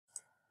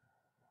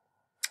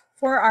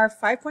For our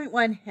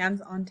 5.1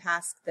 hands-on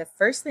task, the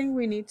first thing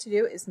we need to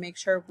do is make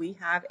sure we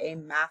have a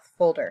math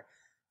folder.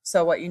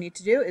 So what you need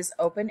to do is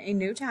open a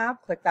new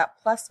tab, click that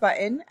plus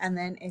button, and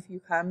then if you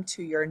come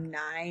to your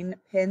 9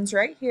 pins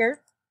right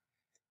here,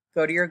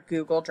 go to your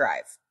Google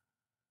Drive.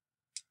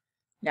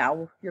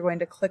 Now you're going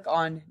to click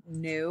on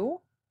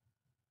New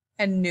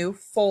and New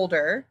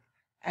Folder,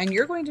 and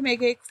you're going to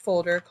make a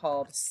folder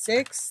called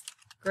 6th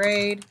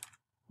grade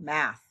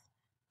math,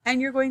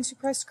 and you're going to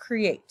press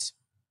Create.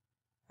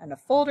 And a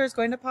folder is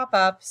going to pop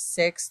up,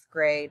 6th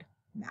grade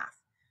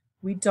math.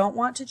 We don't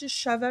want to just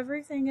shove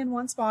everything in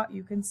one spot.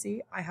 You can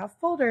see I have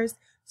folders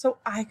so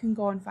I can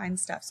go and find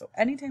stuff. So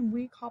anytime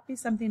we copy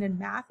something in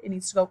math, it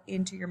needs to go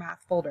into your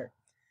math folder.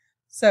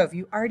 So if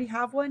you already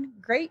have one,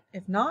 great.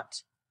 If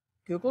not,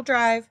 Google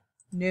Drive,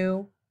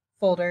 New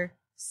Folder,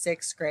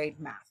 6th grade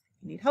math.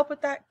 If you need help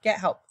with that, get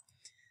help.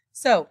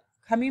 So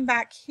coming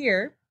back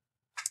here,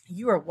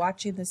 you are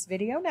watching this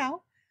video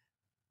now.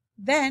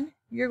 Then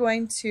you're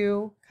going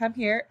to come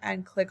here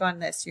and click on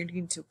this. You're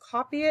going to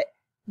copy it,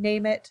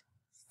 name it,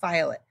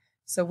 file it.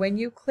 So when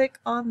you click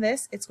on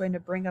this, it's going to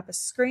bring up a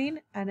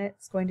screen and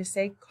it's going to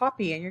say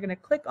copy, and you're going to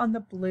click on the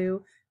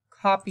blue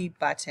copy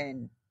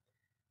button.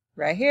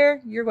 Right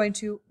here, you're going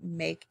to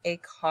make a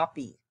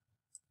copy.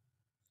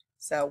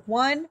 So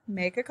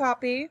make a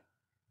copy,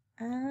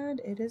 and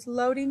it is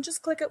loading.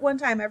 Just click it one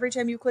time. Every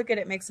time you click it,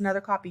 it makes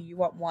another copy. You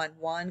want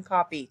one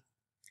copy.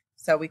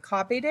 So we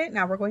copied it.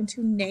 Now we're going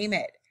to name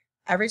it.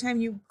 Every time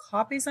you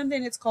copy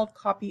something, it's called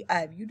copy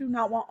of. You do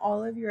not want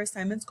all of your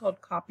assignments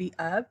called copy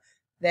of,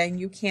 then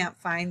you can't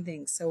find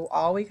things. So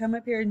all we come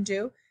up here and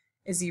do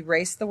is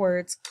erase the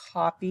words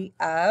copy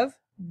of.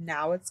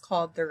 Now it's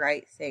called the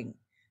right thing.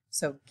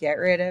 So get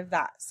rid of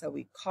that. So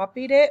we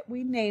copied it,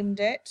 we named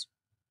it.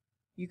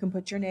 You can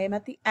put your name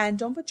at the end.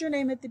 Don't put your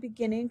name at the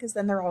beginning because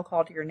then they're all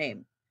called your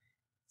name.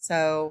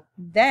 So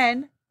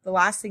then the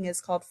last thing is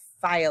called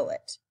file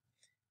it.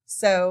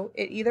 So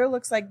it either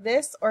looks like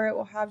this or it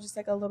will have just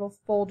like a little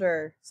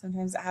folder.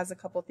 Sometimes it has a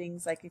couple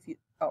things like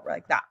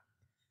like that.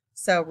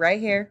 So right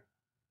here,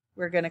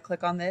 we're going to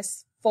click on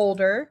this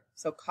folder.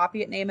 So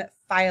copy it, name it,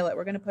 file it.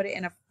 We're going to put it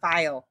in a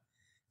file.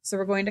 So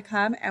we're going to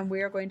come and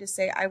we are going to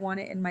say, I want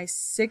it in my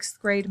 6th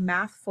grade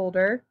math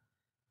folder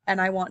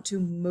and I want to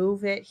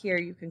move it here.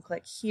 You can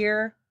click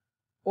here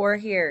or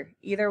here.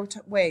 Either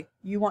way,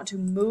 you want to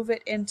move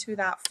it into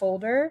that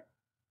folder.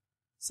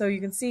 So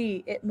you can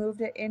see it moved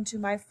it into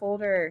my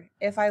folder.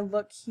 If I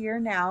look here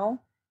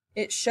now,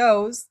 it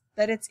shows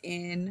that it's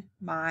in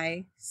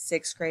my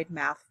 6th grade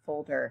math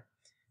folder.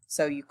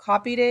 So you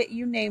copied it,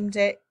 you named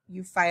it,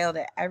 you filed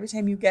it. Every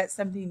time you get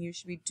something, you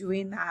should be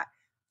doing that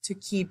to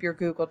keep your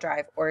Google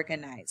Drive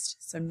organized.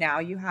 So now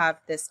you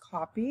have this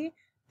copy.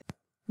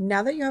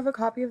 Now that you have a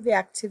copy of the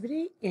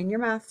activity in your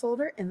math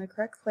folder in the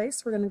correct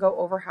place, we're going to go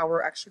over how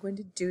we're actually going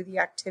to do the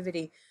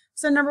activity.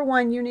 So number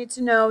one, you need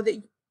to know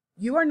that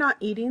you are not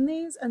eating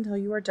these until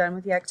you are done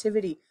with the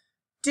activity.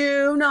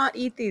 Do not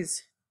eat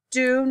these.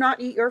 Do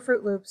not eat your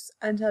Fruit Loops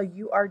until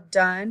you are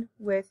done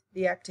with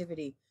the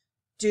activity.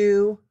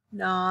 Do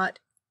not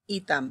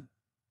eat them.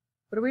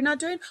 What are we not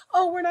doing?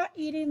 Oh, we're not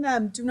eating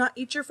them. Do not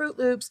eat your Fruit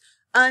Loops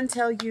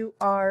until you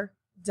are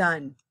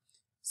done.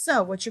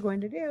 So what you're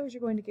going to do is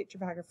you're going to get your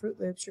bag of Fruit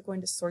Loops. You're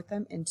going to sort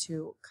them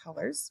into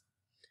colors.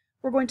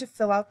 We're going to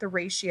fill out the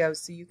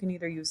ratios. So you can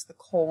either use the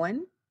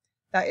colon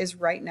that is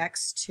right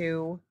next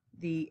to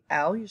the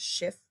L. You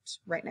shift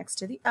right next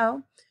to the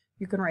L.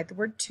 You can write the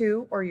word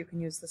 2 or you can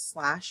use the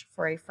slash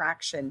for a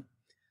fraction.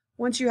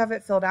 Once you have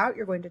it filled out,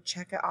 you're going to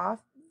check it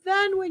off.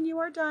 Then when you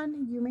are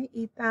done, you may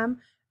eat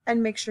them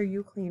and make sure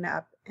you clean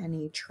up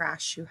any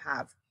trash you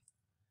have.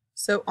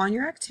 So on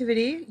your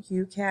activity,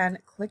 you can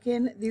click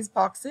in these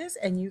boxes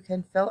and you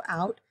can fill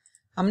out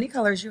how many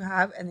colors you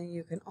have, and then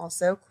you can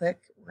also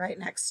click right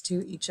next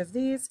to each of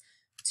these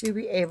to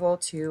be able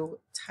to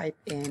type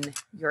in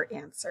your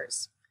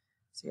answers.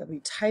 So you'll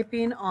be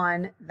typing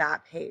on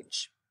that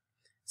page.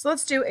 So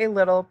let's do a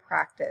little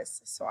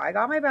practice. So I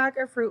got my bag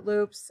of Fruit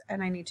Loops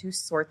and I need to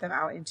sort them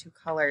out into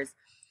colors.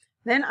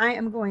 Then I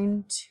am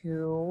going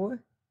to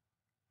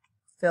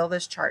fill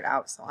this chart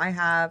out. So I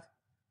have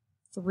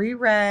 3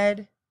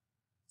 red,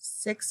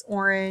 6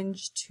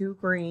 orange, 2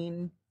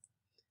 green,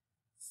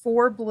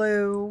 4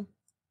 blue,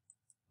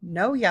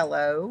 no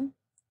yellow,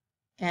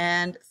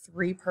 and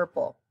 3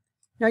 purple.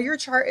 Now your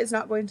chart is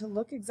not going to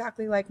look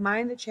exactly like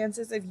mine. The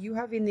chances of you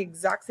having the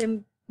exact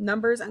same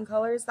numbers and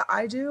colors that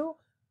I do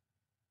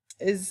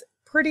is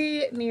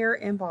pretty near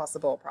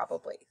impossible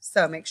probably.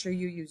 So make sure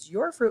you use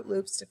your Fruit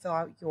Loops to fill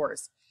out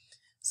yours.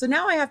 So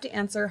now I have to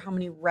answer how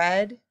many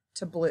red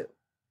to blue.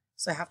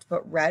 So I have to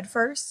put red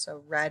first.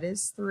 So red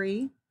is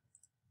 3.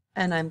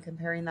 And I'm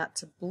comparing that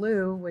to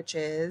blue, which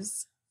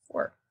is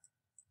 4.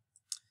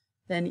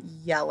 Then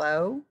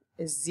yellow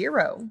is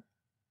 0.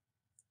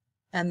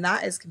 And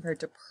that is compared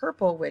to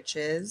purple, which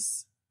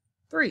is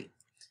 3.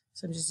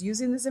 So I'm just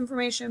using this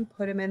information,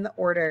 put them in the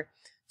order.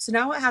 So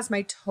now it has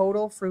my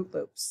total Fruit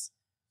Loops.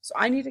 So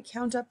I need to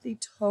count up the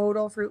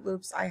total Fruit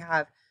Loops I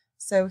have.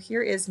 So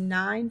here is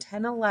 9,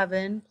 10,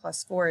 11,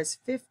 plus 4 is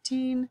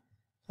 15,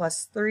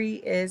 plus 3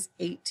 is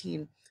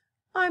 18.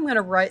 I'm going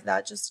to write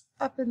that just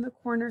up in the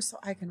corner so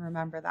I can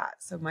remember that.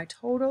 So my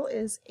total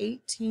is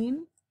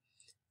 18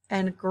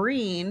 and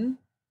green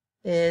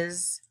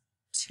is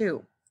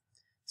 2.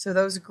 So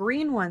those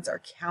green ones are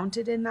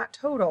counted in that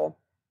total.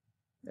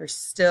 They're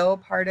still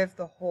part of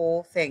the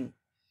whole thing.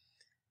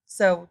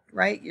 So,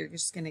 right, you're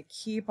just going to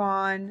keep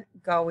on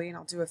going.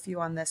 I'll do a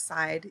few on this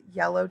side.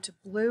 Yellow to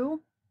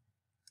blue.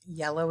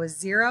 Yellow is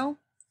 0.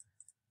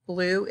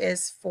 Blue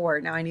is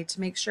 4. Now I need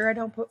to make sure I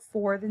don't put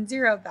 4 then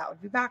 0. That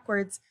would be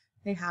backwards.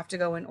 They have to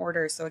go in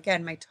order. So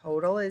again, my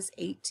total is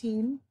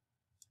 18.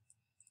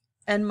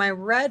 And my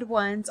red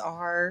ones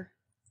are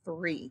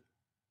 3.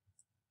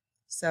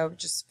 So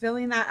just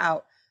filling that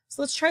out.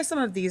 So let's try some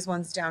of these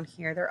ones down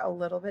here. They're a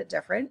little bit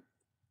different.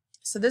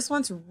 So this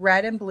one's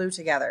red and blue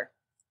together.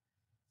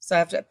 So I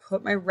have to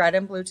put my red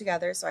and blue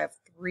together. So I have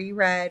 3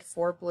 red,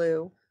 4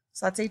 blue.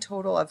 So that's a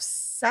total of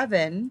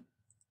 7.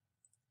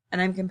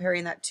 And I'm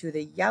comparing that to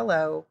the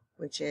yellow,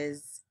 which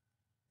is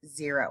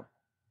 0.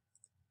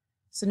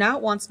 So now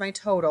it wants my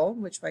total,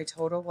 which my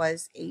total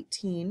was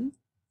 18.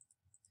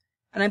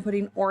 And I'm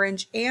putting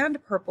orange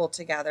and purple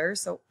together.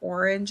 So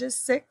orange is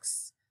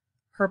 6,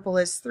 purple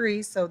is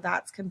 3. So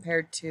that's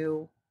compared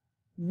to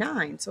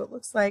 9. So it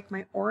looks like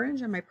my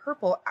orange and my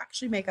purple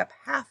actually make up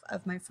half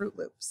of my Fruit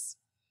Loops.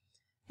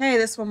 Hey,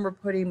 this one we're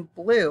putting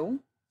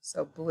blue.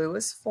 So blue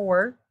is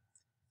 4.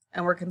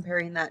 And we're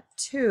comparing that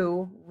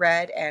to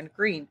red and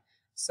green.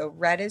 So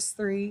red is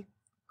 3,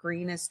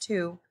 green is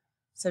 2.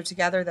 So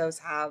together those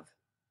have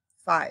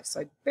 5.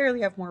 So I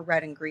barely have more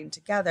red and green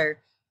together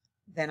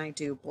than I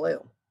do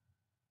blue.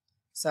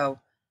 So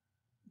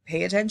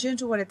pay attention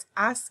to what it's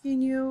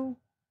asking you,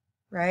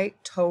 right?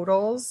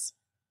 Totals.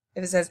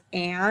 If it says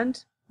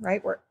and,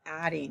 right, we're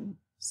adding.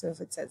 So if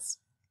it says,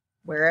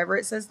 wherever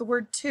it says the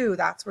word 2,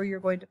 that's where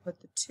you're going to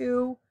put the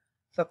 2,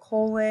 the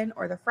colon,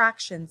 or the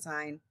fraction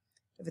sign.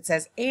 If it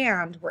says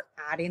and, we're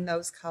adding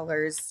those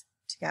colors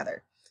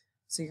together.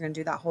 So you're going to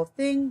do that whole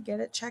thing, get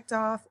it checked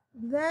off,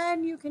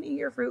 then you can eat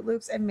your Fruit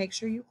Loops and make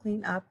sure you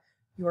clean up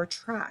your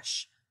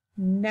trash.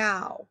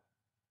 Now,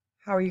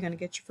 how are you going to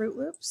get your Fruit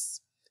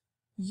Loops?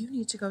 You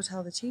need to go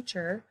tell the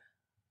teacher,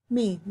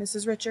 me,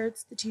 Mrs.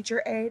 Richards, the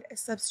teacher aide, a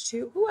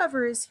substitute,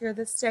 whoever is here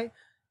this day,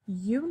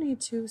 you need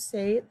to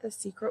say the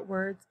secret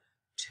words,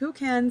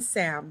 Toucan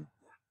Sam.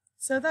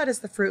 So that is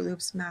the Fruit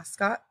Loops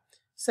mascot.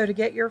 So to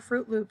get your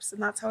Fruit Loops,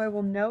 and that's how I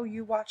will know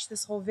you watched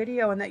this whole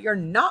video and that you're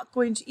not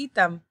going to eat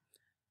them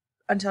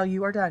until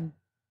you are done.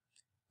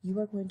 You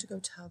are going to go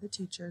tell the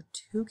teacher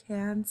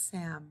Toucan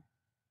Sam,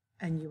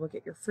 and you will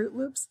get your Fruit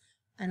Loops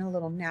and a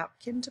little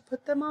napkin to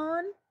put them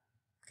on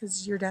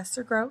because your desks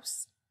are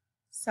gross.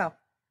 So,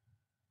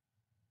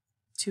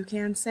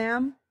 Toucan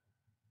Sam,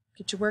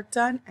 get your work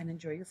done and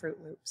enjoy your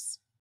Fruit Loops.